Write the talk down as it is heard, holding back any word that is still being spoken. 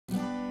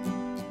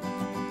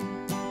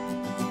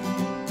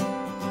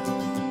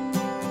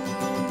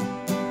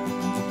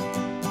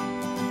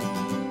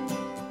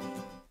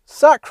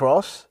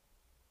Sakros?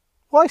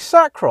 Why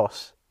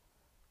Sakros?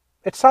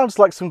 It sounds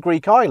like some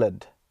Greek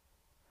island.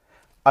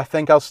 I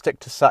think I'll stick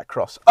to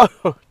Sakros.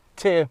 Oh,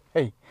 dear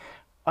me.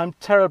 I'm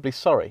terribly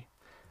sorry.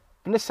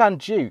 The Nissan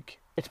Juke,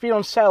 it's been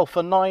on sale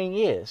for 9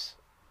 years.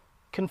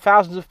 Can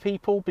thousands of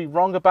people be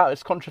wrong about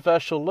its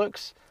controversial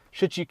looks?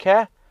 Should you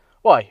care?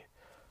 Why?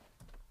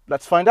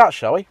 Let's find out,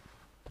 shall we?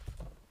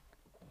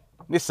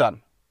 Nissan.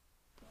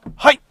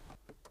 Hi!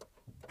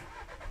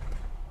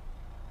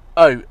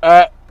 Oh,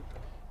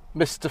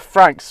 Mr.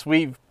 Franks,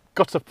 we've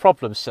got a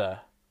problem, sir.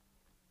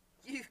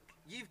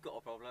 You've got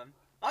a problem.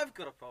 I've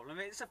got a problem.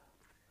 It's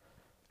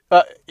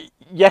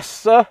yes,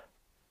 sir?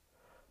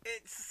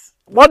 It's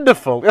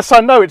wonderful. Yes, I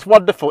know, it's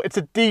wonderful. It's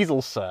a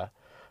diesel, sir.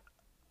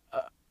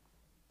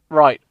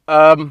 Right.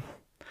 Well,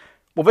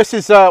 this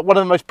is one of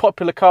the most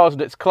popular cars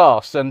in its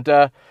class, and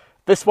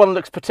this one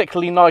looks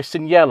particularly nice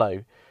in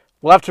yellow.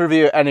 We'll have to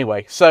review it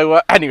anyway.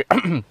 So, anyway,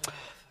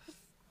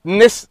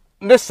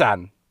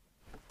 Nissan.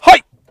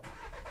 Hi!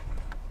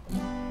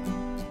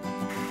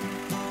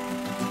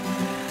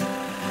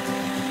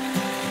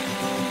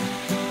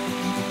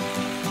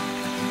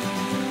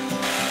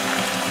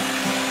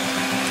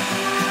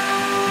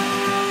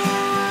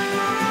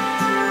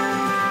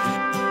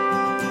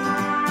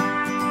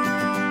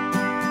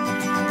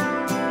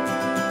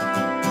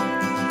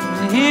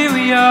 Here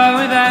we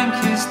are with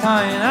anchors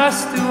tying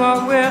us to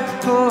what we'll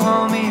call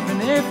home,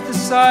 even if the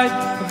sight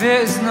of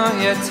it has not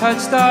yet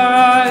touched our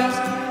eyes.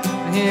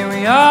 But here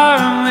we are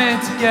and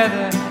we're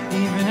together,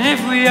 even if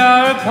we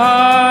are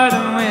apart.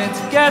 And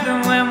we're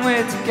together when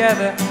we're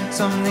together.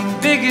 Something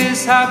big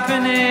is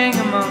happening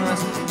among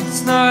us.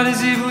 It's not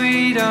as if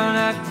we don't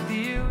have to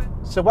deal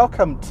with. So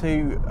welcome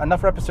to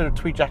another episode of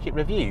Tweed Jacket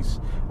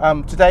Reviews.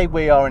 Today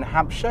we are in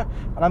Hampshire,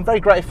 and I'm very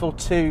grateful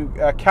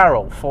to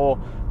Carol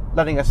for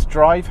letting us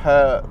drive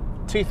her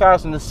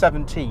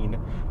 2017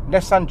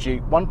 Nissan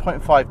Juke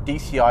 1.5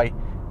 dCi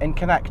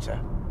N-Connecta.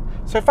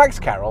 So thanks,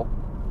 Carol.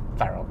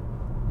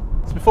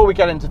 So before we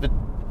get into the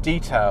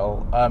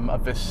detail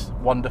of this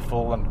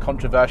wonderful and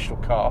controversial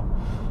car,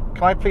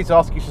 can I please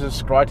ask you to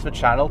subscribe to the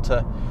channel,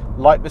 to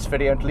like this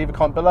video and to leave a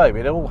comment below.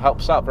 It all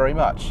helps out very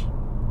much.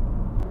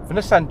 The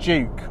Nissan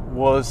Juke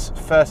was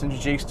first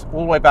introduced all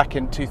the way back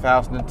in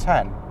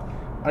 2010,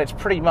 and it's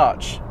pretty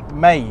much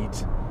made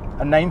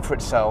a name for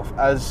itself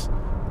as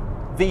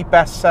the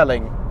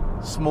best-selling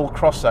small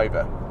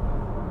crossover.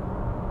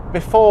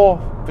 Before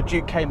the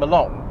Juke came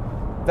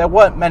along, there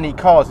weren't many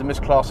cars in this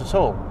class at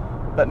all,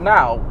 but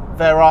now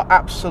there are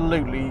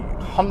absolutely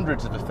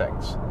hundreds of the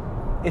things.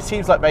 It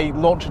seems like they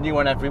launch a new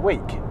one every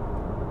week.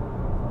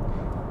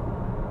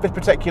 This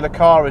particular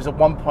car is a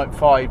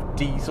 1.5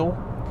 diesel.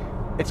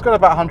 It's got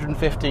about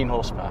 115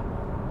 horsepower.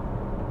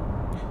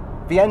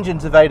 The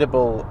engines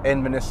available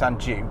in the Nissan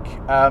Juke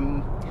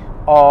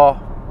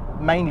are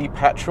mainly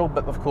petrol,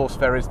 but of course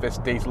there is this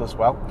diesel as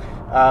well.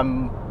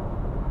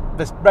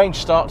 This range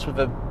starts with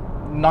a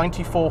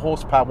 94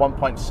 horsepower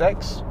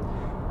 1.6,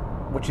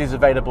 which is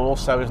available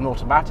also as an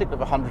automatic with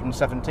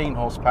 117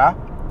 horsepower.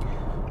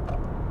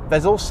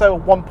 There's also a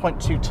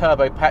 1.2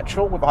 turbo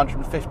petrol with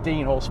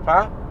 115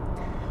 horsepower.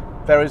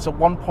 There is a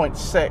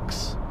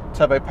 1.6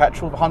 turbo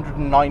petrol with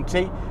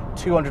 190,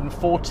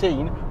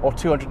 214 or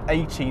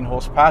 218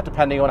 horsepower,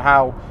 depending on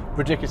how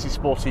ridiculously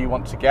sporty you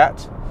want to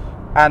get.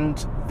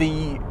 And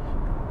the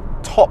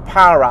top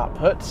power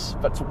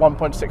outputs, that's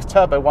 1.6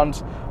 turbo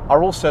ones,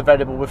 are also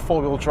available with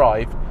four-wheel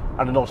drive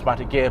and an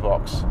automatic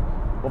gearbox.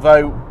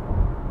 Although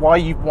why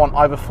you want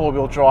either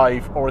four-wheel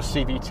drive or a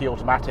CVT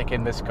automatic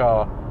in this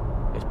car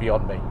is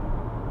beyond me.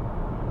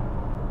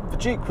 The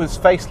Juke was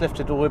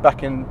facelifted all the way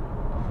back in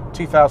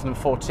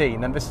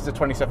 2014, and this is a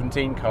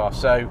 2017 car,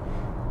 so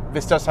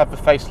this does have the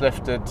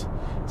facelifted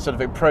sort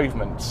of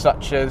improvements,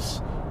 such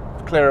as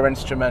clearer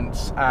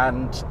instruments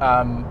and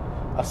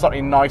a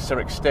slightly nicer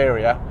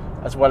exterior,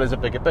 as well as a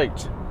bigger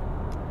boot.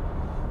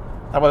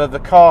 However, the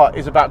car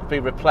is about to be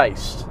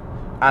replaced,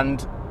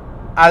 and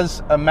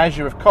as a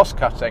measure of cost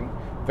cutting,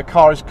 the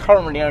car is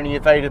currently only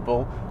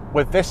available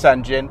with this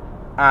engine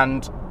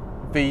and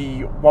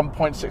the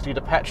 1.6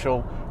 litre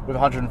petrol with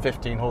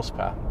 115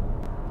 horsepower.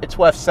 It's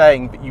worth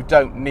saying that you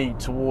don't need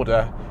to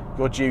order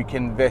your Juke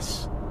in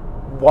this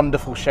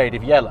wonderful shade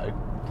of yellow,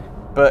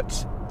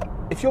 but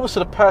if you're the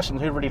sort of person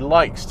who really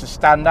likes to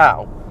stand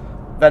out,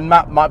 then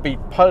that might be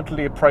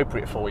totally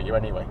appropriate for you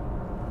anyway.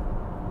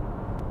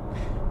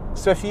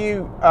 So if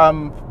you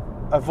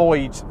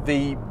avoid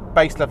the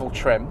base level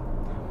trim,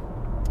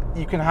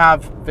 you can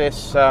have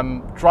this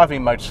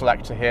driving mode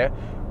selector here,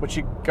 which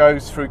it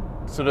goes through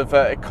sort of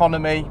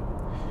economy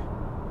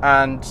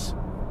and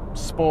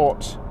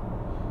sport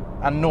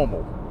and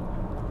normal.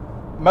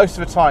 Most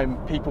of the time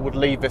people would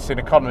leave this in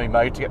economy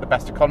mode to get the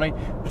best economy,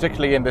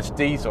 particularly in this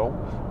diesel,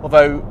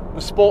 although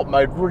the sport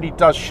mode really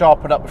does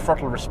sharpen up the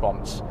throttle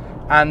response.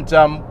 And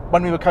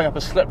when we were coming up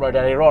a slip road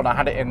earlier on, I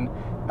had it in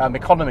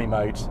economy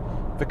mode.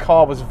 The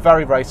car was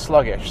very, very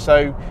sluggish.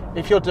 So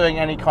if you're doing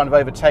any kind of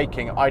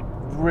overtaking, I'd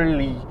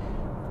really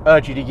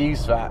urge you to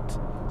use that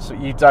so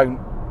you don't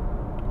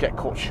get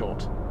caught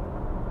short.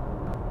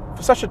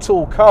 For such a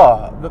tall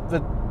car,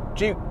 the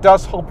Juke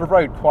does hold the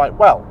road quite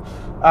well.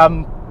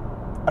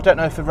 I don't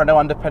know if the Renault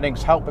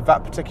underpinnings help with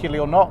that particularly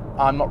or not.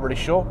 I'm not really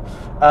sure.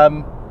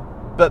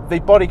 But the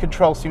body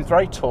control seems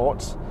very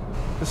taut.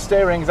 The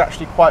steering is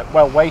actually quite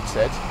well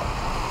weighted,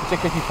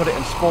 particularly if you put it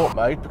in sport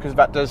mode, because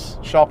that does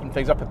sharpen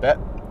things up a bit.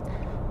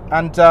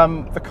 And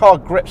the car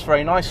grips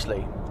very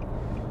nicely.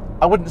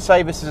 I wouldn't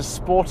say this is a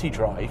sporty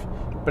drive,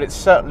 but it's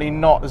certainly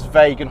not as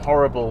vague and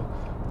horrible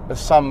as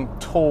some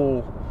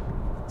tall,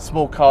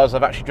 small cars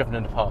I've actually driven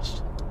in the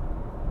past.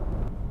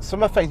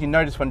 Some of the things you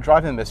notice when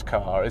driving this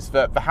car is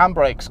that the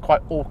handbrake's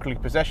quite awkwardly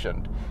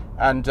positioned,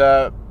 and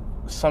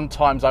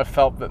sometimes I've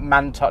felt that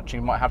man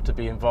touching might have to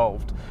be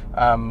involved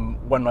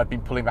when I've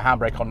been pulling the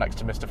handbrake on next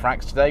to Mr.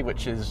 Frank's today,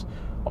 which is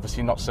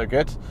obviously not so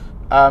good.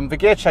 The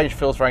gear change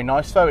feels very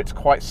nice though, it's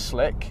quite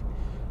slick.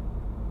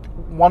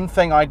 One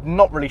thing I'm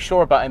not really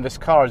sure about in this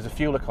car is the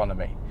fuel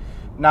economy.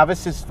 Now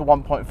this is the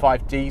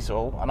 1.5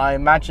 diesel, and I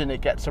imagine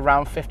it gets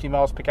around 50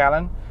 miles per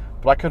gallon,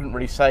 but I couldn't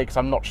really say because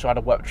I'm not sure how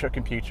to work the trip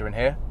computer in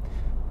here.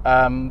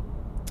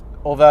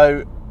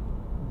 Although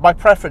my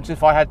preference,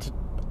 if I had to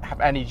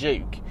have any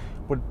Juke,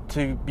 would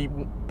to be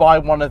buy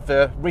one of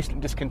the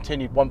recently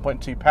discontinued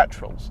 1.2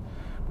 petrols,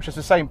 which has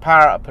the same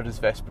power output as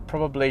this, but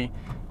probably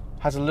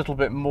has a little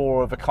bit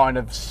more of a kind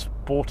of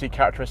sporty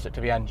characteristic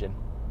to the engine.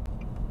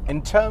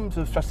 In terms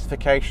of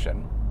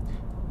specification,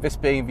 this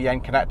being the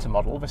N-Connecta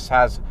model, this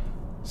has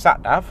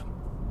sat-nav,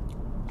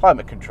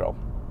 climate control,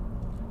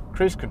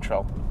 cruise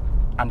control,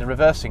 and a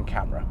reversing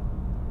camera.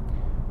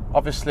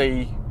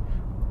 Obviously,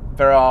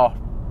 there are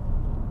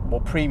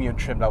more premium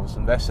trim levels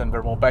than this, and there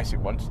are more basic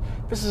ones.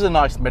 This is a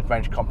nice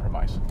mid-range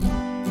compromise.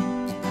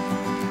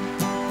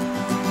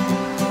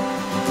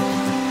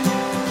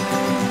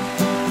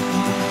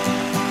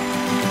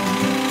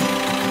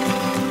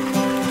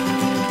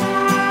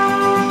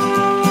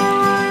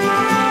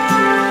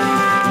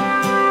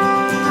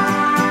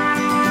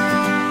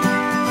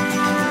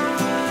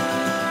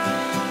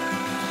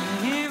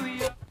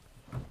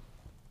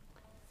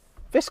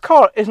 This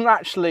car isn't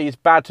actually as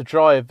bad to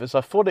drive as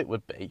I thought it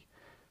would be.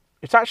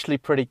 It's actually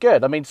pretty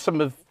good. I mean, some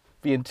of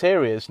the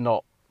interior is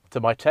not to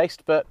my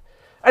taste, but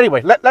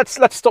anyway, let's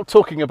stop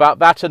talking about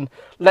that and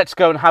let's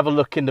go and have a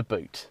look in the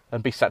boot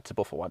and be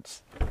sensible for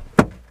once.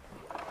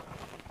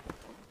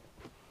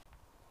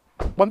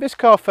 When this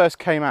car first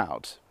came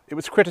out, it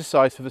was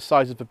criticised for the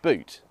size of the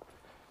boot.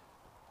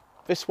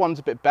 This one's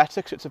a bit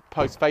better because it's a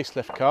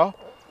post-facelift car,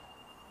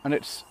 and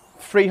it's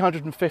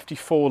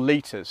 354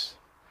 litres.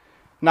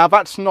 Now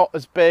that's not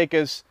as big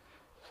as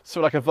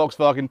sort of like a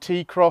Volkswagen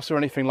T-Cross or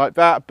anything like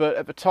that, but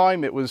at the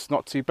time it was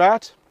not too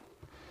bad.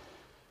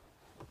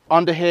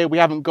 Under here we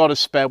haven't got a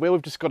spare wheel,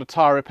 we've just got a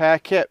tyre repair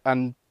kit,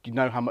 and you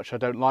know how much I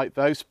don't like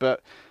those,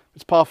 but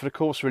it's par for the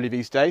course really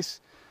these days.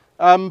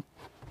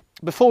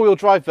 The four-wheel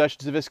drive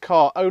versions of this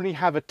car only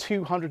have a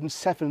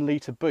 207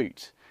 litre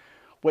boot,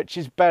 which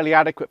is barely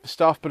adequate for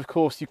stuff, but of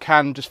course you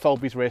can just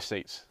fold these rear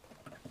seats.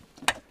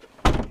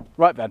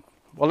 Right then,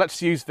 well,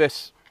 let's use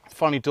this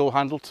funny door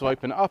handle to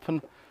open it up,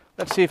 and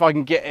let's see if I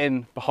can get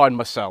in behind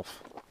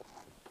myself.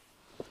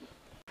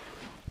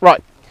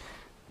 Right,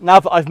 now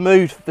that I've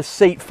moved the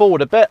seat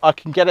forward a bit, I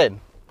can get in.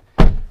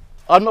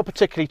 I'm not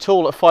particularly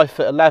tall at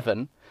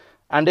 5'11",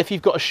 and if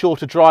you've got a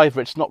shorter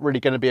driver, it's not really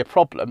going to be a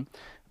problem,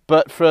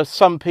 but for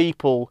some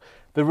people,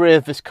 the rear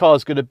of this car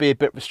is going to be a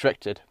bit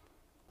restricted.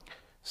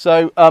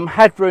 So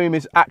headroom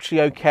is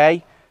actually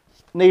okay.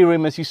 Knee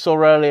room, as you saw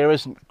earlier,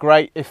 isn't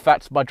great if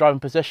that's my driving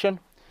position.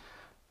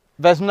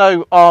 There's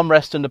no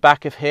armrest in the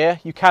back of here.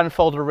 You can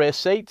fold the rear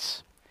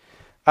seats,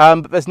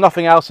 but there's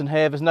nothing else in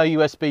here. There's no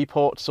USB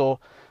ports or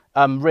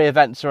rear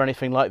vents or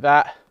anything like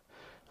that.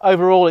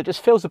 Overall, it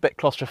just feels a bit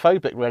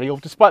claustrophobic, really. Or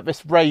despite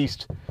this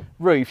raised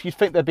roof, you'd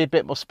think there'd be a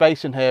bit more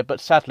space in here,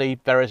 but sadly,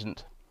 there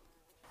isn't.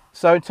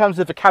 So in terms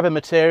of the cabin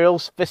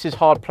materials, this is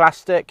hard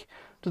plastic.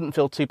 Doesn't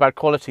feel too bad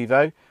quality,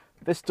 though.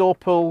 This door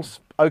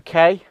pull's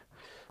okay.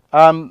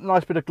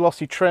 Nice bit of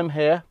glossy trim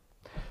here.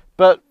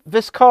 But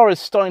this car is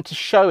starting to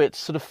show its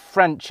sort of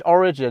French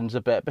origins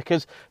a bit,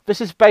 because this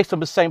is based on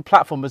the same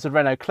platform as the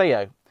Renault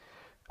Clio.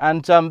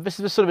 And this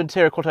is the sort of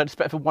interior quality I'd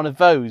expect for one of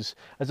those,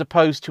 as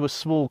opposed to a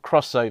small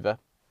crossover.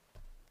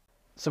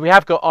 So we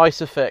have got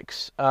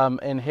Isofix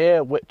in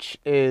here, which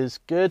is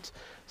good.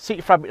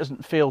 Seat fabric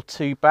doesn't feel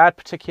too bad,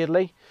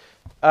 particularly.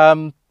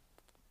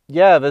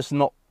 Yeah, there's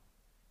not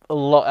a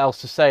lot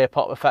else to say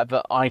apart from the fact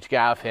that I need to get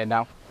out of here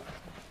now.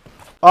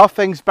 Are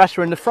things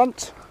better in the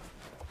front?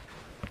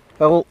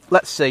 Well,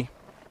 let's see.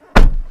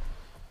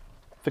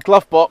 The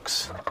glove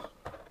box,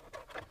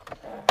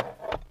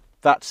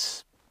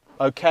 that's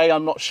okay.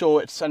 I'm not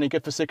sure it's any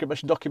good for secret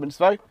mission documents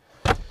though.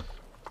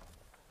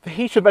 The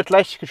heater and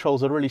ventilation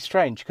controls are really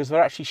strange because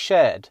they're actually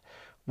shared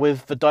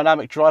with the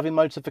dynamic driving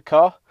modes of the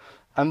car.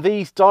 And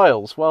these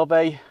dials, well,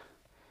 they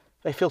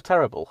feel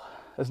terrible.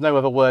 There's no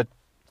other word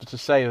to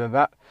say than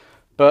that.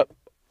 But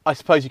I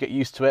suppose you get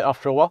used to it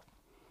after a while.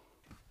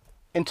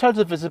 In terms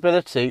of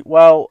visibility,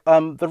 well,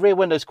 the rear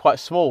window is quite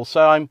small,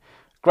 so I'm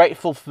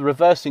grateful for the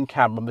reversing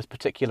camera on this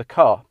particular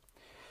car.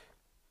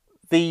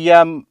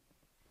 The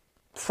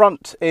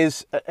front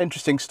is an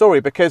interesting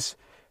story because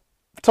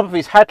the top of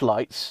these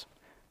headlights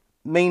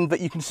mean that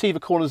you can see the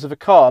corners of a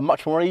car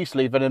much more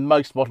easily than in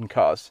most modern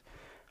cars.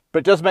 But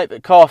it does make the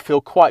car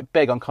feel quite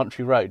big on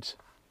country roads.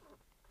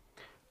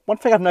 One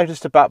thing I've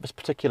noticed about this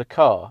particular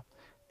car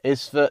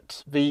is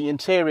that the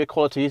interior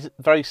quality is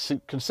very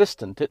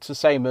consistent. It's the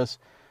same as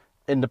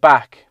in the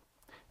back.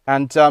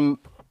 And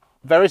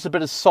there is a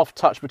bit of soft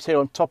touch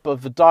material on top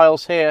of the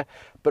dials here,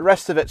 but the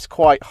rest of it's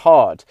quite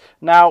hard.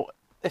 Now,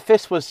 if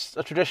this was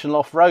a traditional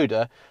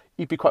off-roader,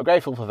 you'd be quite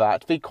grateful for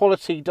that. The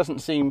quality doesn't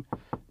seem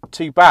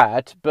too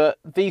bad, but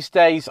these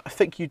days I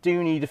think you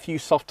do need a few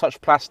soft touch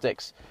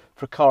plastics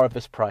for a car of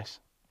this price.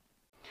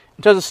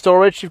 In terms of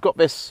storage, you've got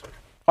this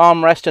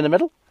armrest in the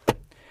middle,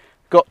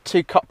 got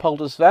two cup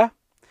holders there,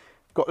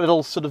 got a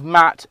little sort of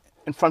mat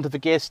in front of the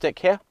gear stick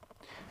here,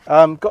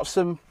 got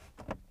some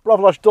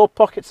rather large door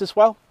pockets as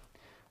well.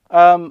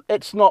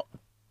 It's not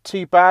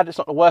too bad, it's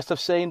not the worst I've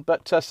seen,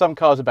 but some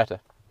cars are better.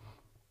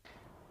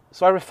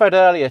 So I referred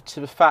earlier to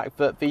the fact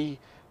that the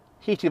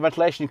heating and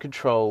ventilation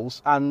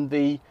controls and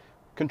the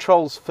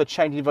controls for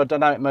changing the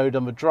dynamic mode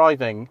on the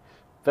driving,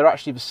 they're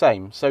actually the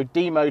same. So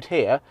D mode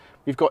here,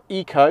 we've got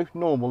Eco,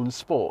 Normal and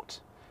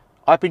Sport.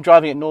 I've been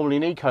driving it normally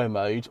in Eco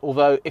mode,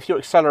 although if you're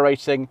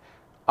accelerating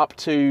up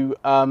to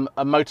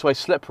a motorway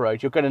slip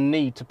road, you're going to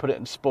need to put it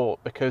in Sport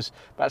because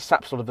that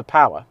saps a lot of the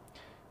power.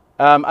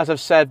 As I've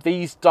said,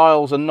 these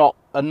dials are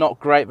not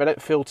great, they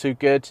don't feel too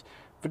good.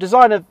 The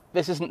design of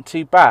this isn't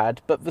too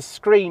bad, but the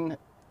screen at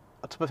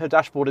the top of her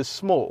dashboard is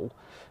small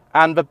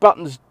and the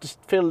buttons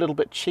just feel a little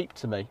bit cheap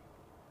to me.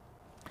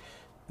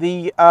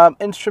 The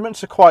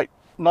instruments are quite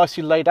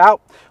nicely laid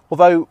out,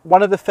 although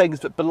one of the things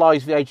that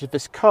belies the age of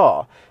this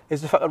car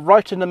is the fact that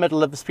right in the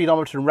middle of the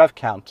speedometer and rev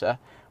counter,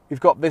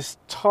 we've got this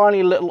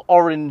tiny little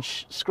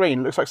orange screen.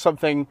 It looks like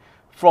something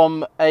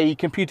from a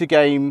computer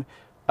game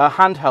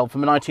handheld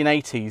from the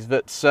 1980s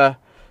that's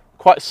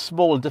quite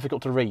small and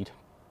difficult to read.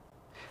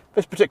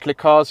 This particular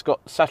car's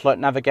got satellite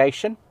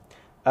navigation.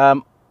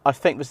 I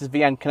think this is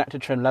the N-Connecta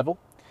trim level.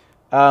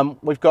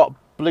 We've got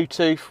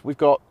Bluetooth, we've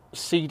got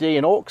CD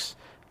and aux.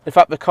 In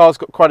fact, the car's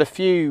got quite a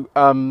few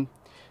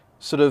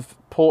sort of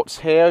ports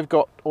here. We've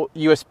got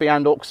USB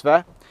and aux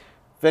there.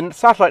 Then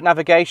satellite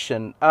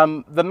navigation,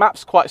 the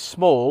map's quite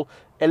small,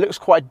 it looks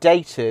quite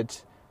dated,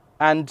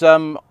 and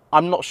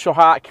I'm not sure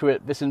how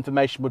accurate this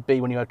information would be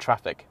when you had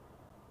traffic.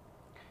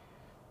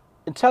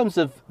 In terms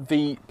of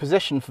the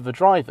position for the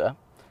driver,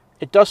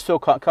 it does feel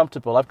quite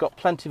comfortable. I've got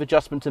plenty of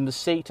adjustment in the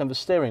seat and the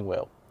steering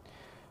wheel.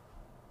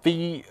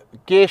 The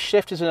gear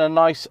shift is in a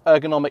nice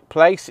ergonomic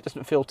place, it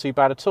doesn't feel too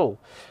bad at all.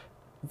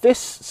 This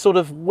sort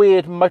of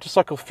weird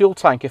motorcycle fuel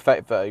tank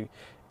effect though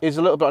is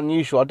a little bit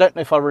unusual. I don't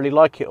know if I really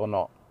like it or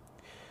not.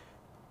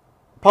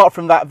 Apart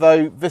from that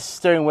though, this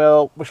steering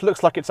wheel, which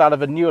looks like it's out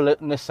of a newer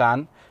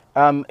Nissan,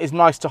 is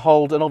nice to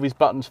hold and all these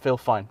buttons feel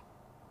fine.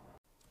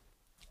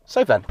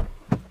 So then,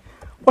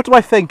 what do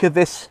I think of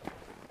this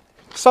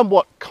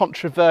somewhat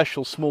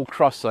controversial small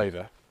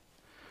crossover?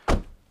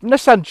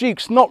 Nissan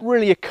Juke's not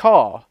really a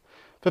car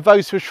for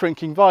those who are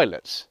shrinking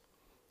violets.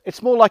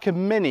 It's more like a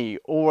Mini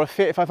or a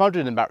Fiat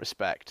 500 in that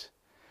respect.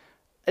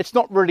 It's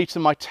not really to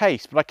my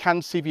taste, but I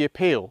can see the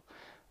appeal.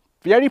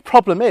 The only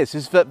problem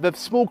is that the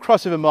small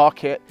crossover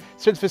market,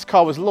 since this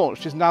car was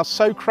launched, is now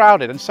so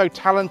crowded and so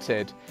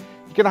talented.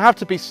 You're going to have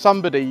to be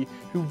somebody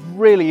who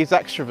really is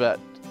extrovert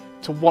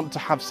to want to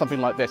have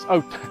something like this.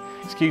 Oh,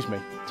 excuse me,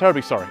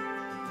 terribly sorry.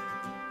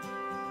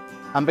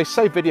 And they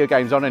say video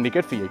games aren't any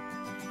good for you.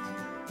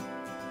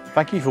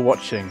 Thank you for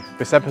watching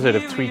this episode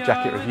of Tweed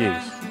Jacket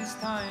Reviews.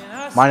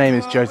 My name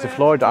is Joseph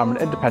Lloyd, I'm an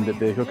independent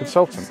vehicle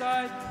consultant.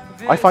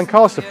 I find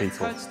cars for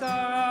people.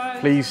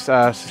 Please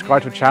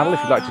subscribe to the channel if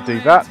you'd like to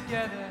do that.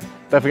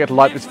 Don't forget to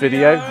like this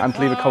video and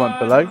to leave a comment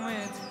below.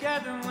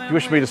 If you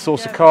wish me to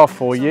source a car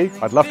for you,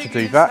 I'd love to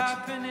do that.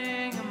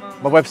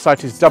 My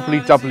website is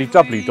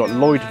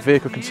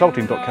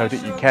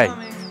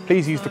www.lloydvehicleconsulting.co.uk.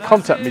 Please use the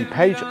contact me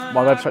page on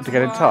my website to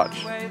get in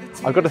touch.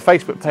 I've got a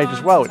Facebook page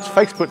as well, it's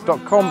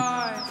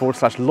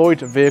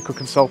facebook.com/Lloyd Vehicle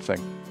Consulting.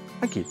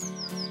 Thank you.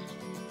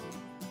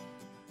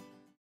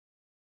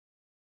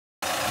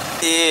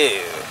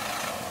 Ew.